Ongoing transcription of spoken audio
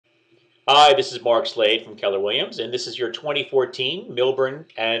Hi, this is Mark Slade from Keller Williams, and this is your 2014 Millburn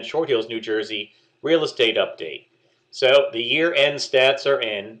and Short Hills, New Jersey real estate update. So, the year end stats are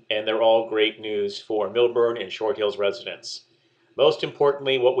in, and they're all great news for Millburn and Short Hills residents. Most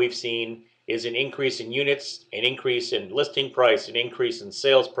importantly, what we've seen is an increase in units, an increase in listing price, an increase in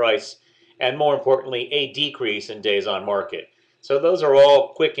sales price, and more importantly, a decrease in days on market. So, those are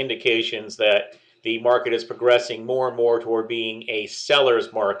all quick indications that the market is progressing more and more toward being a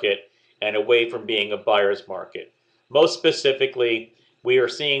seller's market and away from being a buyer's market. Most specifically, we are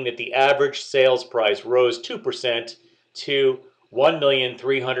seeing that the average sales price rose 2% to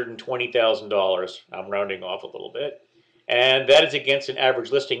 $1,320,000. I'm rounding off a little bit. And that is against an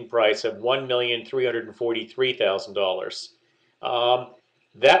average listing price of $1,343,000.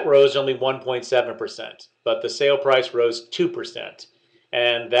 That rose only 1.7%, but the sale price rose 2%.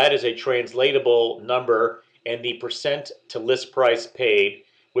 And that is a translatable number in the percent to list price paid,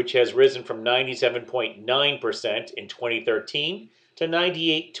 which has risen from 97.9% in 2013 to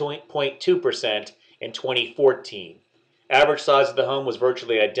 98.2% in 2014. Average size of the home was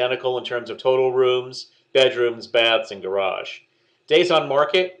virtually identical in terms of total rooms, bedrooms, baths, and garage. Days on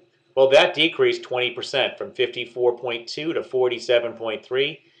market, well, that decreased 20% from 54.2 to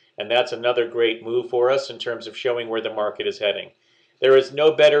 47.3, and that's another great move for us in terms of showing where the market is heading. There is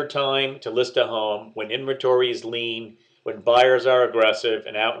no better time to list a home when inventory is lean, when buyers are aggressive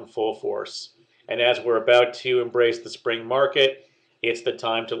and out in full force. And as we're about to embrace the spring market, it's the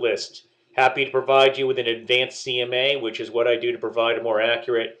time to list. Happy to provide you with an advanced CMA, which is what I do to provide a more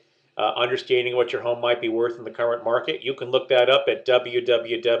accurate understanding of what your home might be worth in the current market. You can look that up at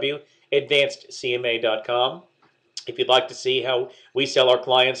www.advancedcma.com. If you'd like to see how we sell our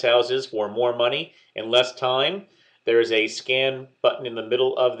clients' houses for more money and less time, there is a scan button in the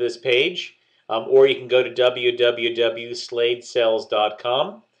middle of this page, or you can go to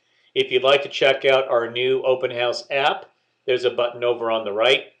www.sladesells.com. If you'd like to check out our new open house app, there's a button over on the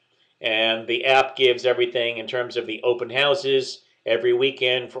right, and the app gives everything in terms of the open houses every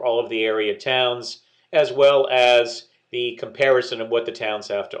weekend for all of the area towns, as well as the comparison of what the towns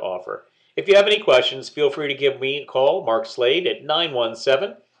have to offer. If you have any questions, feel free to give me a call, Mark Slade, at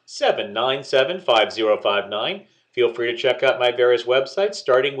 917-797-5059. Feel free to check out my various websites,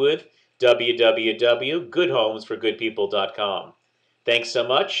 starting with www.goodhomesforgoodpeople.com. Thanks so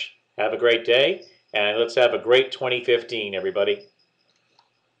much. Have a great day, and let's have a great 2015, everybody.